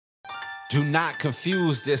Do not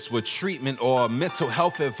confuse this with treatment or mental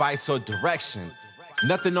health advice or direction.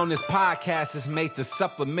 Nothing on this podcast is made to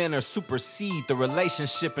supplement or supersede the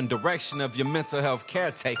relationship and direction of your mental health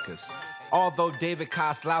caretakers. Although David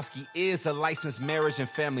Kozlowski is a licensed marriage and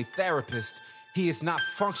family therapist, he is not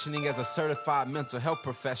functioning as a certified mental health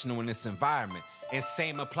professional in this environment. And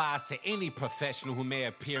same applies to any professional who may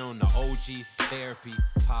appear on the OG Therapy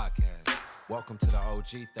podcast. Welcome to the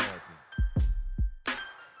OG Therapy.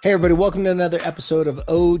 Hey everybody, welcome to another episode of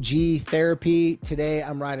OG Therapy. Today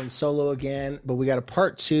I'm riding solo again, but we got a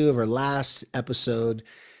part 2 of our last episode.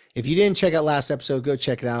 If you didn't check out last episode, go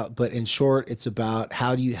check it out. But in short, it's about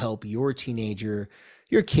how do you help your teenager,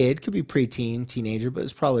 your kid, could be preteen, teenager, but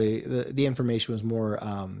it's probably the information was more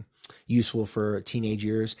useful for teenage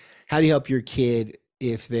years. How do you help your kid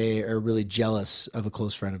if they are really jealous of a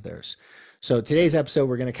close friend of theirs? So today's episode,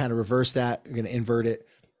 we're going to kind of reverse that. We're going to invert it.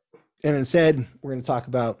 And instead, we're going to talk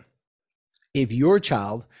about if your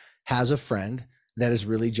child has a friend that is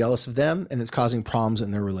really jealous of them and it's causing problems in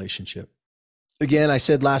their relationship. Again, I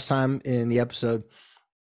said last time in the episode,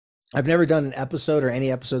 I've never done an episode or any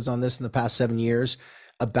episodes on this in the past 7 years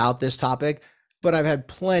about this topic, but I've had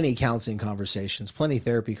plenty counseling conversations, plenty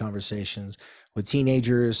therapy conversations with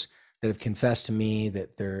teenagers that have confessed to me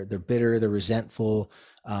that they're bitter, they're resentful,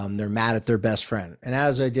 they're mad at their best friend. And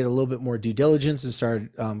as I did a little bit more due diligence and started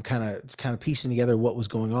kind of piecing together what was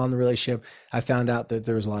going on in the relationship, I found out that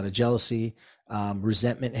there was a lot of jealousy,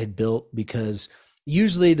 resentment had built because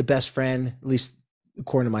usually the best friend, at least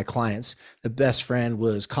according to my clients, the best friend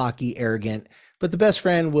was cocky, arrogant, but the best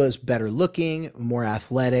friend was better looking, more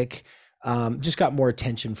athletic, just got more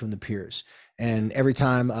attention from the peers. And every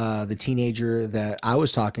time the teenager that I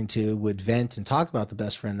was talking to would vent and talk about the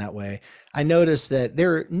best friend that way, I noticed that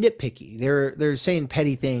they're nitpicky. They're saying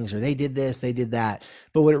petty things, or they did this, they did that.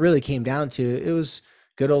 But what it really came down to, it was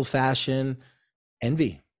good old fashioned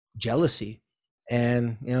envy, jealousy.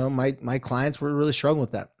 And, you know, my clients were really struggling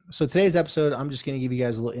with that. So today's episode, I'm just going to give you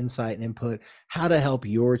guys a little insight and input, how to help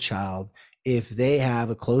your child if they have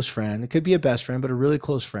a close friend. It could be a best friend, but a really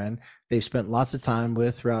close friend they've spent lots of time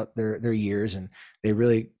with throughout their years, and they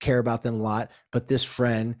really care about them a lot. But this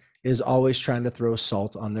friend is always trying to throw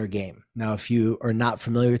salt on their game. Now, if you are not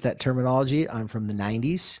familiar with that terminology, I'm from the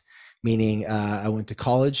 90s, meaning I went to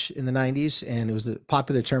college in the 90s, and it was a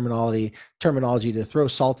popular terminology to throw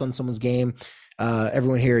salt on someone's game.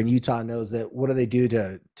 Everyone here in Utah knows that. What do they do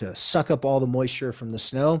to suck up all the moisture from the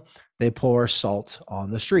snow? They pour salt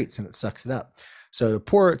on the streets and it sucks it up. So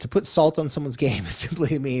to put salt on someone's game is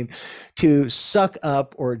simply mean to suck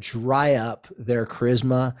up or dry up their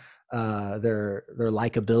charisma, their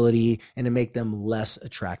likability, and to make them less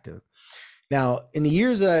attractive. Now, in the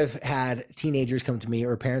years that I've had teenagers come to me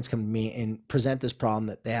or parents come to me and present this problem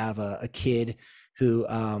that they have a kid who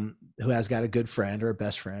has got a good friend or a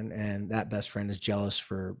best friend, and that best friend is jealous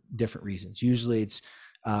for different reasons. Usually it's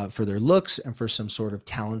for their looks and for some sort of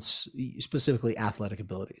talents, specifically athletic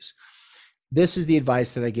abilities. This is the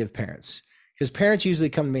advice that I give parents, because parents usually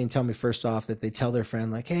come to me and tell me first off that they tell their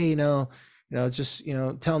friend like, hey, just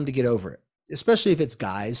tell them to get over it. Especially if it's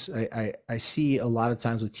guys. I see a lot of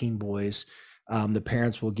times with teen boys, the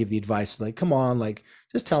parents will give the advice like, come on, like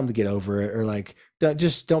just tell them to get over it, or like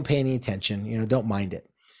don't pay any attention, don't mind it.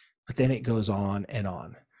 But then it goes on and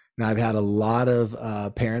on. Now I've had a lot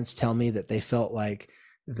of parents tell me that they felt like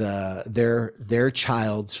their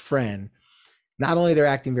child's friend, not only they're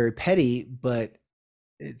acting very petty, but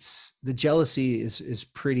it's the jealousy is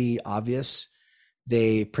pretty obvious.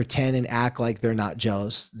 They pretend and act like they're not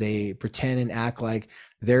jealous. They pretend and act like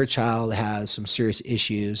their child has some serious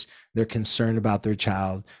issues. They're concerned about their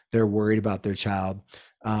child. They're worried about their child.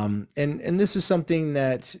 And this is something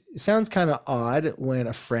that sounds kind of odd when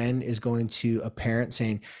a friend is going to a parent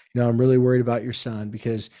saying, I'm really worried about your son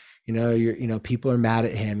because, people are mad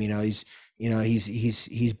at him.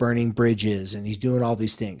 He's burning bridges and he's doing all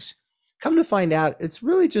these things. Come to find out, it's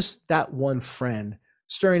really just that one friend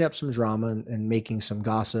stirring up some drama and making some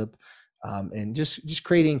gossip, and just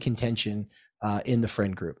creating contention in the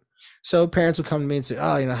friend group. So parents will come to me and say,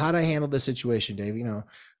 how do I handle this situation, Dave?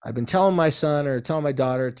 I've been telling my son or telling my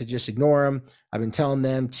daughter to just ignore him. I've been telling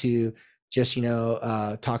them to just,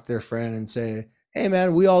 talk to their friend and say, hey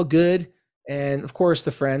man, we all good. And of course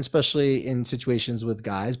the friend, especially in situations with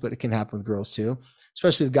guys, but it can happen with girls too,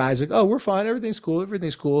 especially with guys like, oh, we're fine. Everything's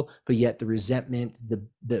cool. But yet the resentment,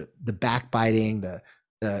 the backbiting,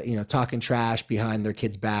 the talking trash behind their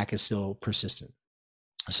kid's back is still persistent.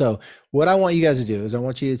 So what I want you guys to do is I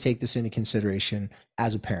want you to take this into consideration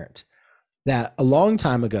as a parent, that a long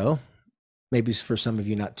time ago, maybe for some of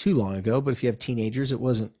you not too long ago, but if you have teenagers, it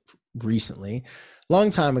wasn't recently, long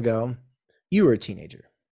time ago, you were a teenager.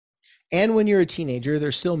 And when you're a teenager,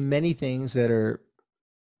 there's still many things that are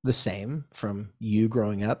the same from you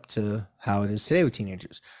growing up to how it is today with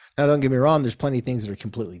teenagers. Now, don't get me wrong, there's plenty of things that are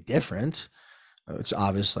completely different. It's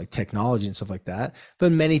obvious, like technology and stuff like that,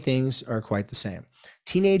 but many things are quite the same.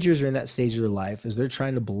 Teenagers are in that stage of their life as they're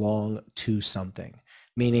trying to belong to something,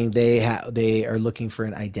 meaning they are looking for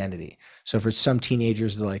an identity. So for some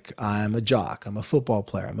teenagers, they're like, I'm a jock, I'm a football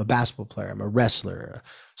player, I'm a basketball player, I'm a wrestler,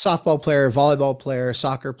 a softball player, volleyball player,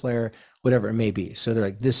 soccer player, whatever it may be. So they're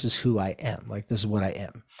like, this is who I am. Like, this is what I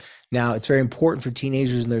am. Now, it's very important for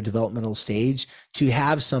teenagers in their developmental stage to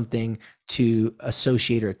have something to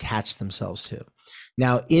associate or attach themselves to.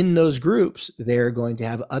 Now, in those groups, they're going to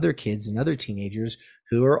have other kids and other teenagers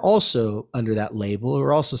who are also under that label, who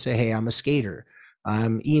are also say, hey, I'm a skater,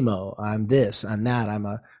 I'm emo, I'm this, I'm that,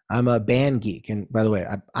 I'm a band geek. And by the way,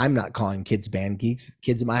 I'm not calling kids band geeks.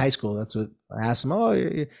 Kids in my high school, that's what I asked them. Oh,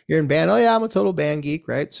 you're in band? Oh yeah, I'm a total band geek,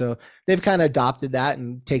 right? So they've kind of adopted that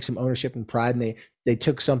and take some ownership and pride. And they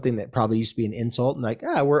took something that probably used to be an insult and like,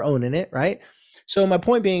 we're owning it, right? So my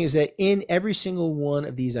point being is that in every single one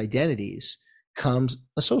of these identities comes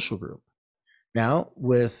a social group. Now,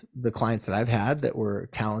 with the clients that I've had that were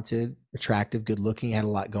talented, attractive, good looking, had a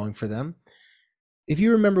lot going for them. If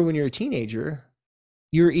you remember when you're a teenager,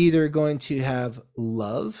 you're either going to have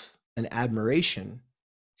love and admiration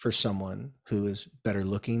for someone who is better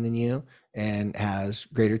looking than you and has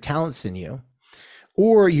greater talents than you,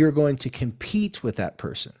 or you're going to compete with that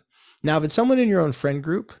person. Now, if it's someone in your own friend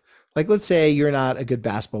group, like let's say you're not a good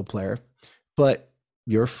basketball player, but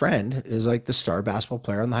your friend is like the star basketball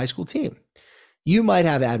player on the high school team. You might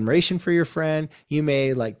have admiration for your friend. You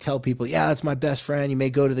may like tell people, yeah, that's my best friend. You may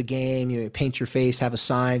go to the game. You may paint your face, have a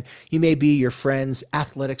sign. You may be your friend's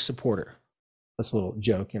athletic supporter. That's a little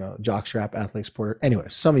joke, jockstrap athletic supporter. Anyway,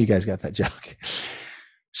 some of you guys got that joke.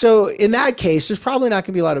 So in that case, there's probably not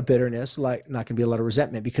going to be a lot of bitterness, like not going to be a lot of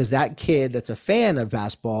resentment, because that kid that's a fan of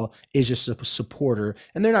basketball is just a supporter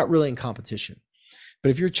and they're not really in competition. But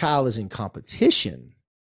if your child is in competition,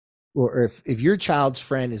 or if your child's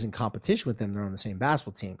friend is in competition with them, they're on the same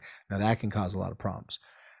basketball team, now that can cause a lot of problems.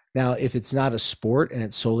 Now, if it's not a sport and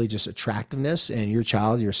it's solely just attractiveness, and your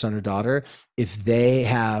child, your son or daughter, if they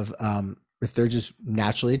have, if they're just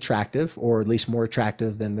naturally attractive, or at least more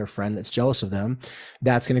attractive than their friend that's jealous of them,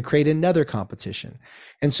 that's going to create another competition.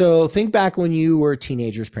 And so think back when you were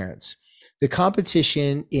teenagers, parents. The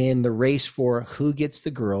competition in the race for who gets the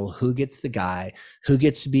girl, who gets the guy, who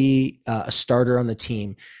gets to be a starter on the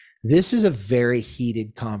team. This is a very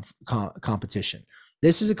heated competition.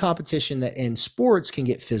 This is a competition that in sports can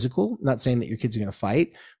get physical. I'm not saying that your kids are going to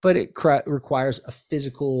fight, but it requires a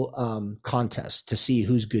physical contest to see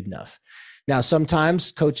who's good enough. Now,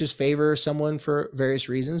 sometimes coaches favor someone for various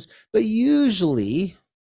reasons, but usually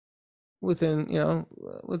within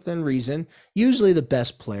reason, usually the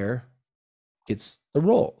best player gets the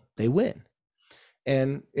role. They win.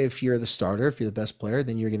 And if you're the starter, if you're the best player,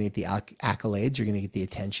 then you're going to get the accolades, you're going to get the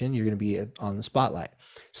attention, you're going to be on the spotlight.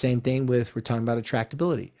 Same thing with, we're talking about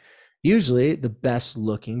attractability. Usually the best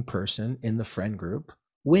looking person in the friend group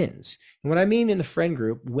wins. And what I mean in the friend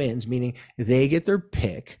group wins, meaning they get their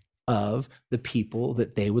pick of the people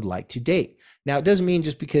that they would like to date. Now, it doesn't mean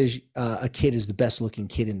just because a kid is the best looking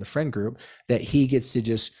kid in the friend group that he gets to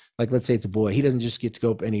just, like, let's say it's a boy, he doesn't just get to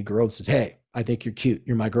go up to any girl and says, hey, I think you're cute,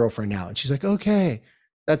 you're my girlfriend now. And she's like, okay.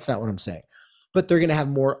 That's not what I'm saying. But they're going to have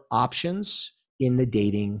more options in the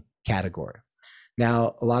dating category.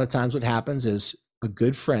 Now, a lot of times what happens is a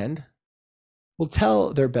good friend will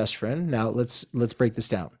tell their best friend. Now, let's break this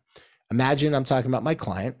down. Imagine I'm talking about my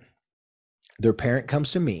client. Their parent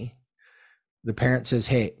comes to me. The parent says,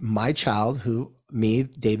 hey, my child, who me,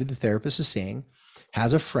 David, the therapist, is seeing,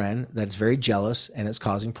 has a friend that's very jealous and it's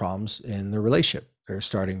causing problems in their relationship. They're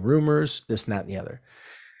starting rumors, this and that and the other.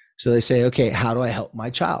 So they say, okay, how do I help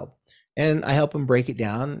my child? And I help them break it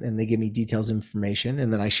down, and they give me details, information.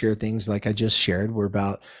 And then I share things like I just shared, where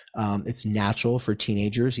about it's natural for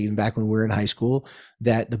teenagers, even back when we were in high school,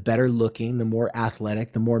 that the better looking, the more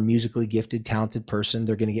athletic, the more musically gifted, talented person,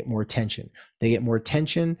 they're going to get more attention. They get more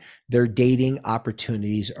attention, their dating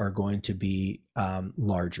opportunities are going to be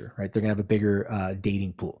larger, right? They're going to have a bigger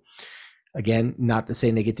dating pool. Again, not to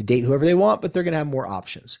say they get to date whoever they want, but they're going to have more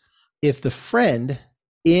options. If the friend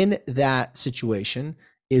in that situation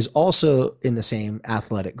is also in the same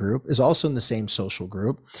athletic group, is also in the same social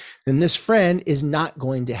group, then this friend is not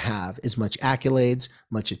going to have as much accolades,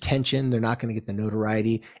 much attention. They're not going to get the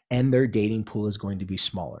notoriety, and their dating pool is going to be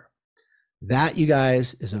smaller. That, you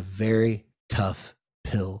guys, is a very tough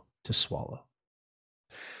pill to swallow.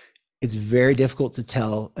 It's very difficult to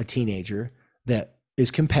tell a teenager that is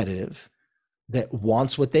competitive that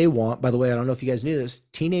wants what they want. By the way, I don't know if you guys knew this.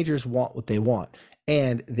 Teenagers want what they want,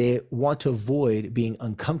 and they want to avoid being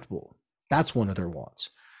uncomfortable. That's one of their wants.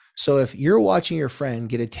 So if you're watching your friend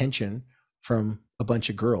get attention from a bunch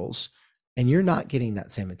of girls and you're not getting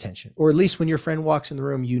that same attention, or at least when your friend walks in the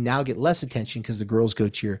room, you now get less attention because the girls go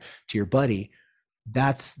to your buddy.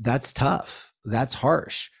 That's tough. That's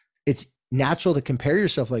harsh. It's natural to compare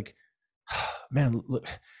yourself like, man, look,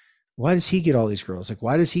 why does he get all these girls? Like,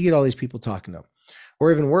 why does he get all these people talking to him?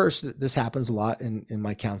 Or even worse, this happens a lot in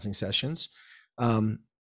my counseling sessions.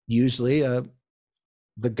 Usually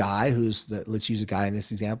the guy let's use a guy in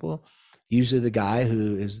this example, usually the guy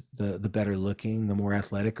who is the better looking, the more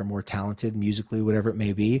athletic or more talented musically, whatever it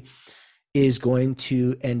may be, is going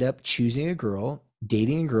to end up choosing a girl,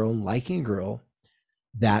 dating a girl, and liking a girl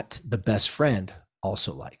that the best friend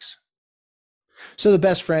also likes. So the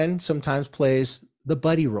best friend sometimes plays the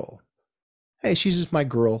buddy role. Hey, she's just my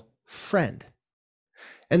girl friend.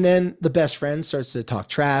 And then the best friend starts to talk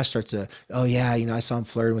trash, starts to, oh yeah, I saw him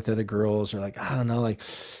flirting with other girls, or like, I don't know, like,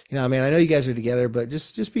 man, I know you guys are together, but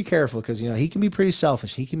just be careful because, he can be pretty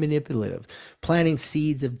selfish. He can be manipulative, planting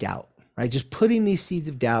seeds of doubt, right? Just putting these seeds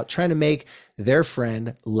of doubt, trying to make their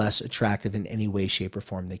friend less attractive in any way, shape, or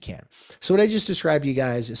form they can. So what I just described to you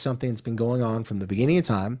guys is something that's been going on from the beginning of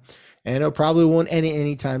time, and it probably won't end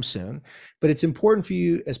anytime soon. But it's important for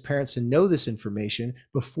you as parents to know this information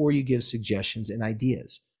before you give suggestions and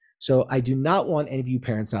ideas. So I do not want any of you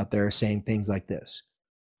parents out there saying things like this.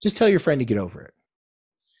 Just tell your friend to get over it.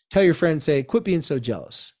 Tell your friend, say, quit being so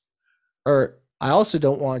jealous. Or I also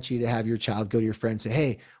don't want you to have your child go to your friend and say,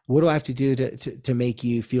 hey, what do I have to do to make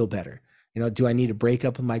you feel better? Do I need to break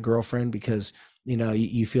up with my girlfriend because,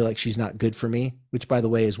 you feel like she's not good for me? Which, by the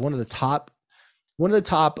way, is one of the top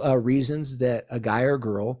reasons that a guy or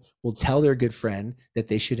girl will tell their good friend that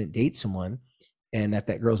they shouldn't date someone and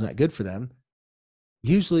that girl's not good for them.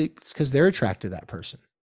 Usually it's because they're attracted to that person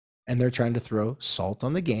and they're trying to throw salt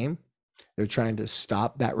on the game. They're trying to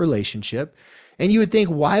stop that relationship. And you would think,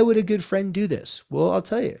 why would a good friend do this? Well, I'll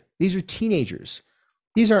tell you, these are teenagers.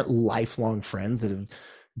 These aren't lifelong friends that have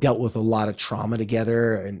dealt with a lot of trauma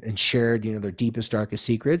together and shared, their deepest, darkest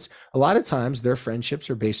secrets. A lot of times their friendships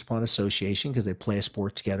are based upon association because they play a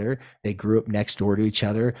sport together. They grew up next door to each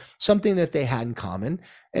other, something that they had in common.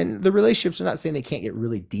 And the relationships are not saying they can't get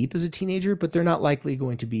really deep as a teenager, but they're not likely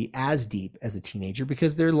going to be as deep as a teenager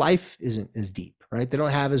because their life isn't as deep, right? They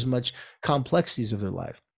don't have as much complexities of their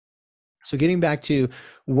life. So getting back to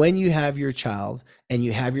when you have your child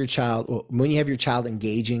engaging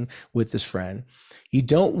with this friend, you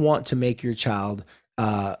don't want to make your child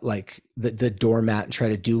like the doormat and try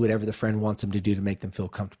to do whatever the friend wants them to do to make them feel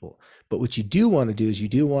comfortable. But what you do want to do is you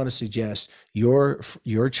do want to suggest your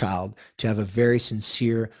child to have a very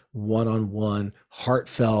sincere, one-on-one,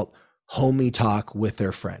 heartfelt, homey talk with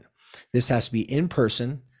their friend. This has to be in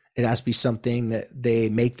person. It has to be something that they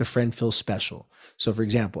make the friend feel special. So for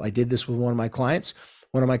example, I did this with one of my clients.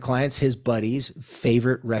 His buddy's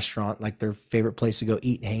favorite restaurant, like their favorite place to go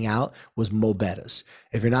eat and hang out, was Mo Betta's.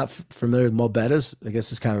 If you're not familiar with Mo Betta's, I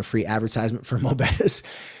guess it's kind of a free advertisement for Mo Betta's.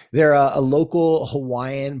 They're a local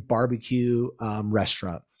Hawaiian barbecue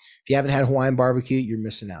restaurant. If you haven't had Hawaiian barbecue, you're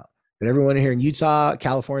missing out. But everyone here in Utah,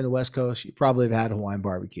 California, the West Coast, you probably have had Hawaiian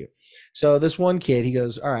barbecue. So this one kid, he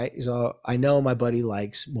goes, all right, so I know my buddy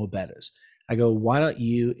likes Mo Betta's. I go, why don't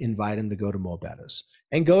you invite him to go to Mo Betta's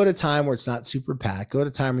and go at a time where it's not super packed, go at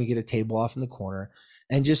a time where you get a table off in the corner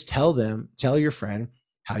and just tell your friend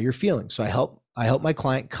how you're feeling. So I help my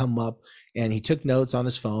client come up, and he took notes on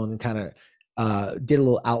his phone and kind of did a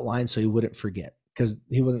little outline so he wouldn't forget, because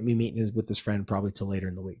he wouldn't be meeting with his friend probably till later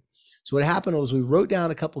in the week. So what happened was we wrote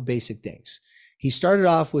down a couple basic things. He started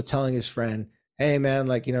off with telling his friend, hey man,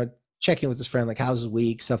 check in with his friend, like how's his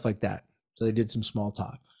week, stuff like that. So they did some small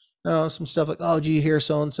talk. Some stuff like, oh, do you hear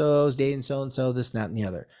so-and-so is dating so-and-so, this, and that, and the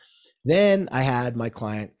other. Then I had my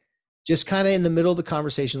client just kind of in the middle of the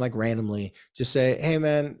conversation, like randomly, just say, hey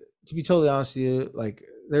man, to be totally honest with you, like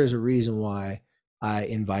there's a reason why I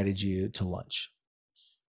invited you to lunch.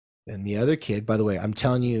 And the other kid, by the way, I'm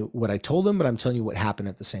telling you what I told him, but I'm telling you what happened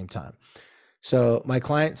at the same time. So my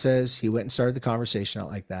client says he went and started the conversation out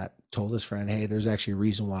like that, told his friend, hey, there's actually a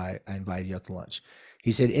reason why I invited you out to lunch.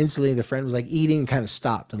 He said instantly the friend was like eating and kind of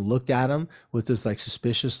stopped and looked at him with this like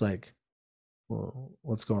suspicious, like, well,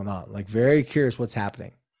 what's going on? Like very curious what's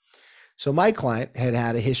happening. So my client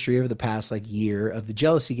had a history over the past like year of the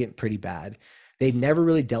jealousy getting pretty bad. They'd never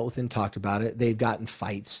really dealt with it and talked about it. They've gotten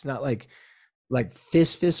fights, not like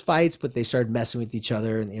fist fights, but they started messing with each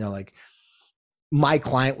other. And, like my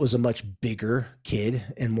client was a much bigger kid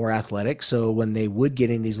and more athletic. So when they would get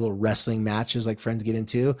in these little wrestling matches like friends get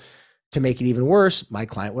into, to make it even worse, my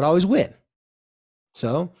client would always win.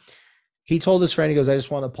 So he told his friend, he goes, I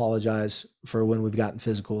just want to apologize for when we've gotten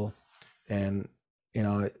physical. And,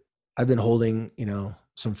 I've been holding,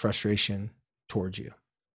 some frustration towards you.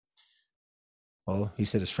 Well, he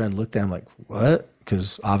said his friend looked at him like, what?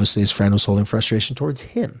 Because obviously his friend was holding frustration towards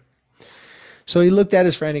him. So he looked at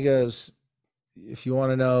his friend. He goes, if you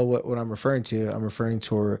want to know what I'm referring to, I'm referring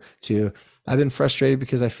to I've been frustrated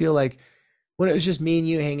because I feel like when it was just me and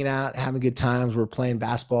you hanging out, having good times, we were playing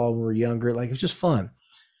basketball when we were younger, like it was just fun.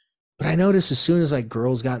 But I noticed as soon as like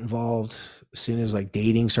girls got involved, as soon as like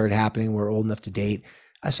dating started happening, we're old enough to date,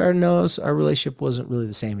 I started to notice our relationship wasn't really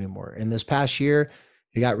the same anymore. And this past year,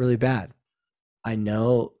 it got really bad. I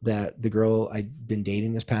know that the girl I've been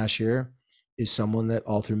dating this past year is someone that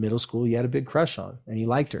all through middle school you had a big crush on and you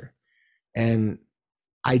liked her. And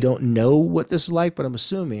I don't know what this is like, but I'm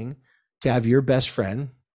assuming to have your best friend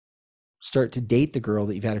start to date the girl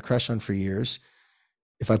that you've had a crush on for years.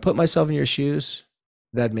 If I put myself in your shoes,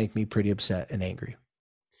 that'd make me pretty upset and angry.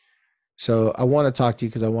 So I want to talk to you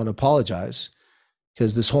because I want to apologize,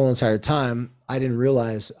 because this whole entire time I didn't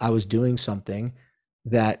realize I was doing something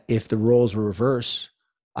that if the roles were reversed,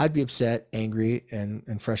 I'd be upset, angry,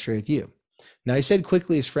 and frustrated with you. Now he said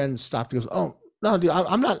quickly, his friend stopped and goes, oh, no, dude,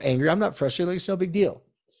 I'm not angry. I'm not frustrated. Like, it's no big deal.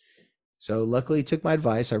 So luckily he took my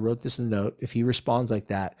advice. I wrote this in the note. If he responds like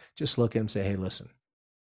that, just look at him and say, hey, listen,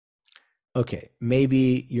 okay,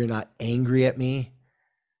 maybe you're not angry at me,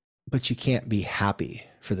 but you can't be happy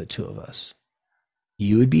for the two of us.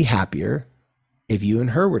 You would be happier if you and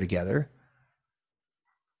her were together.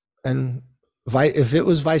 And if it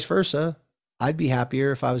was vice versa, I'd be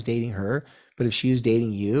happier if I was dating her. But if she was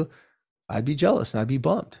dating you, I'd be jealous and I'd be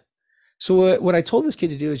bummed. So what I told this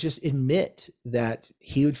kid to do is just admit that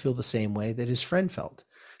he would feel the same way that his friend felt.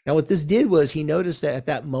 Now, what this did was he noticed that at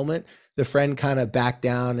that moment, the friend kind of backed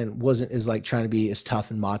down and wasn't as like trying to be as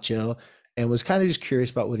tough and macho and was kind of just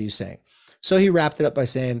curious about what he was saying. So he wrapped it up by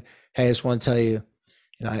saying, hey, I just want to tell you,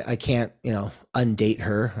 I can't, undate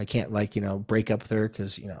her. I can't break up with her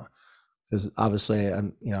because obviously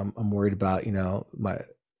I'm worried about,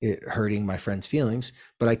 it hurting my friend's feelings,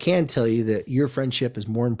 but I can tell you that your friendship is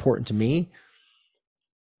more important to me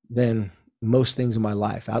than most things in my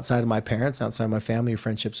life. Outside of my parents, outside of my family, your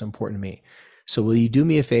friendship's important to me. So will you do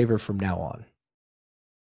me a favor from now on?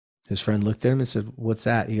 His friend looked at him and said, what's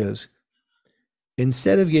that? He goes,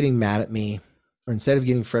 instead of getting mad at me, or instead of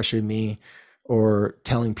getting frustrated with me, or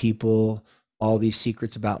telling people all these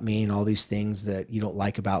secrets about me and all these things that you don't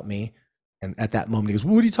like about me. And at that moment, he goes,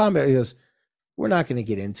 what are you talking about? He goes, we're not going to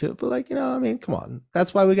get into it, but come on.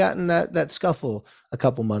 That's why we got in that scuffle a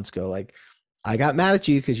couple months ago. Like, I got mad at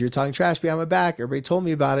you because you're talking trash behind my back. Everybody told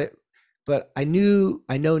me about it, but I know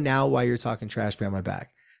now why you're talking trash behind my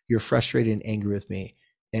back. You're frustrated and angry with me.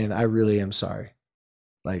 And I really am sorry.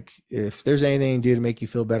 Like, if there's anything I can do to make you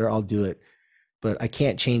feel better, I'll do it. But I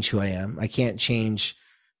can't change who I am. I can't change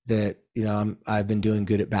that, I've been doing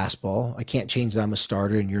good at basketball. I can't change that I'm a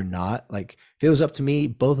starter and you're not. Like, if it was up to me,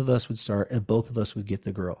 both of us would start and both of us would get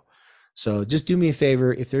the girl. So just do me a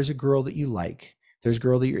favor. If there's a girl that you like, if there's a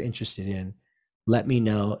girl that you're interested in, let me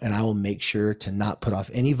know and I will make sure to not put off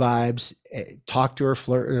any vibes, talk to her,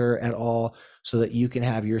 flirt with her at all, so that you can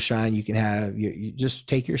have your shine. You can have, you just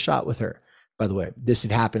take your shot with her. By the way, this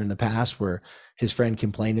had happened in the past where his friend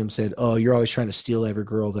complained to him, said, oh, you're always trying to steal every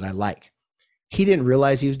girl that I like. He didn't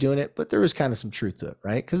realize he was doing it, but there was kind of some truth to it,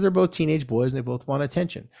 right? Because they're both teenage boys and they both want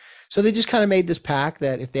attention. So they just kind of made this pact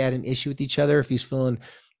that if they had an issue with each other, if he's feeling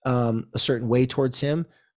a certain way towards him,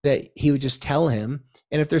 that he would just tell him.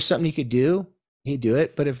 And if there's something he could do, he'd do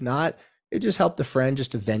it. But if not, it just helped the friend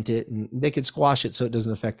just to vent it and they could squash it so it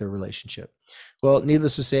doesn't affect their relationship. Well,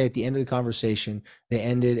 needless to say, at the end of the conversation, they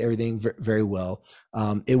ended everything very well.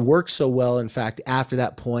 It worked so well. In fact, after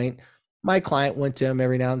that point, my client went to him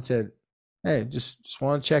every now and said, hey, just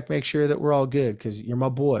want to check, make sure that we're all good because you're my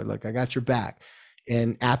boy. Like, I got your back.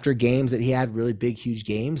 And after games that he had, really big, huge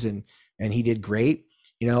games, and he did great,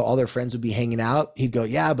 all their friends would be hanging out. He'd go,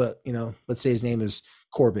 yeah, but, let's say his name is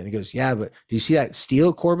Corbin. He goes, yeah, but do you see that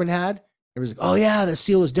steal Corbin had? Everybody's like, oh yeah, that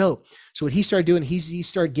steal was dope. So what he started doing, he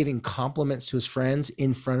started giving compliments to his friends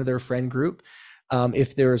in front of their friend group.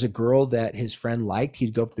 If there was a girl that his friend liked,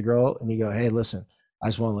 he'd go up to the girl and he'd go, hey, listen, I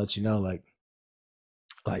just want to let you know, like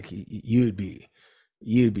you'd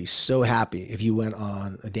be so happy if you went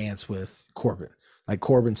on a dance with Corbin. Like,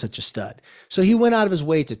 Corbin's such a stud. So he went out of his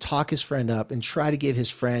way to talk his friend up and try to give his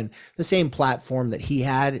friend the same platform that he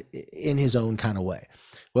had in his own kind of way.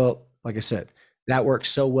 Well, like I said, That worked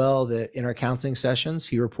so well that in our counseling sessions,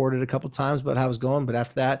 he reported a couple of times about how it was going. But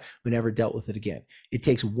after that, we never dealt with it again. It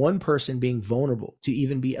takes one person being vulnerable to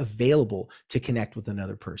even be available to connect with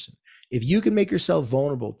another person. If you can make yourself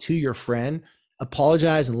vulnerable to your friend,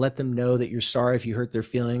 apologize and let them know that you're sorry if you hurt their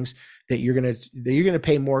feelings, that you're gonna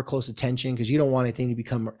pay more close attention because you don't want anything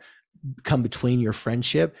to come between your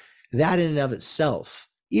friendship. That in and of itself,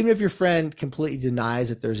 even if your friend completely denies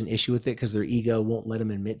that there's an issue with it because their ego won't let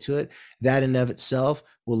them admit to it, that in and of itself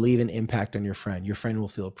will leave an impact on your friend. Your friend will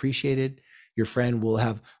feel appreciated. Your friend will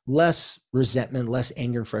have less resentment, less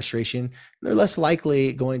anger and frustration. They're less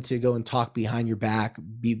likely going to go and talk behind your back,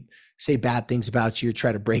 say bad things about you,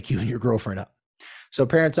 try to break you and your girlfriend up. So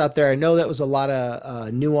parents out there, I know that was a lot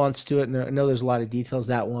of nuance to it, and I know there's a lot of details,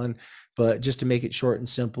 that one. But just to make it short and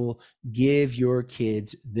simple, give your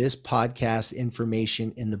kids this podcast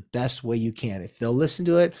information in the best way you can. If they'll listen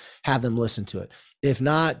to it, have them listen to it. If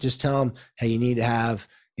not, just tell them, hey, you need to have,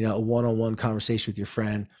 a one-on-one conversation with your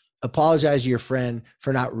friend. Apologize to your friend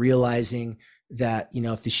for not realizing that,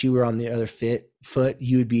 if the shoe were on the other foot,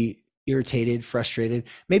 you would be irritated, frustrated.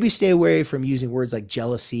 Maybe stay away from using words like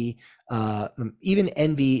jealousy. Even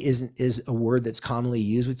envy is a word that's commonly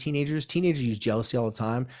used with teenagers. Teenagers use jealousy all the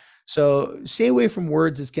time. So stay away from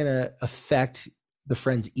words that's going to affect the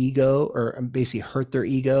friend's ego or basically hurt their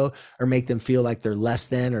ego or make them feel like they're less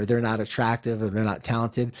than, or they're not attractive, or they're not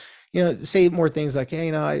talented. Say more things like, hey,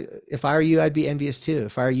 if I were you, I'd be envious too.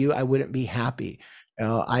 If I were you, I wouldn't be happy.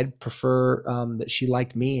 I'd prefer that she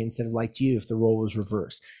liked me instead of liked you if the role was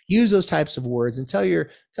reversed. Use those types of words and tell your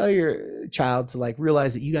child to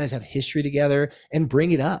realize that you guys have history together and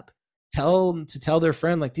bring it up. Tell their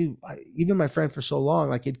friend, dude, you've been my friend for so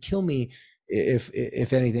long. It'd kill me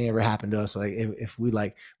if anything ever happened to us. If we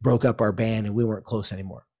broke up our band and we weren't close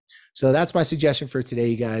anymore. So that's my suggestion for today,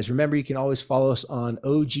 you guys. Remember, you can always follow us on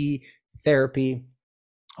OG Therapy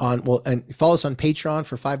and follow us on Patreon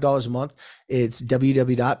for $5 a month. It's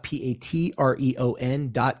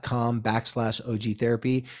www.patreon.com/OG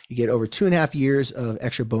Therapy. You get over 2.5 years of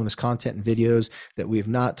extra bonus content and videos that we have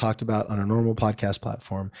not talked about on a normal podcast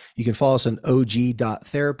platform. You can follow us on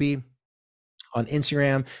OG.therapy. On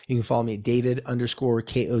Instagram, you can follow me at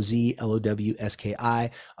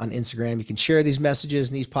David_KOZLOWSKI on Instagram. You can share these messages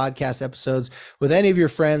and these podcast episodes with any of your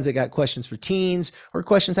friends that got questions for teens or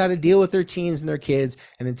questions how to deal with their teens and their kids.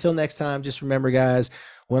 And until next time, just remember, guys,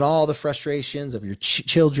 when all the frustrations of your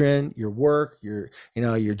children, your work, your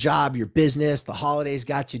job, your business, the holidays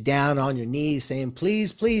got you down on your knees saying,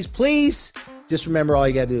 please, please, please, just remember all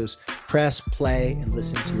you got to do is press play and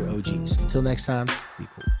listen to your OGs. Until next time, be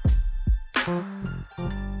cool. Thank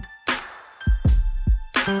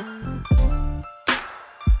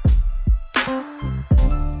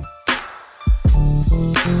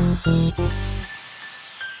you.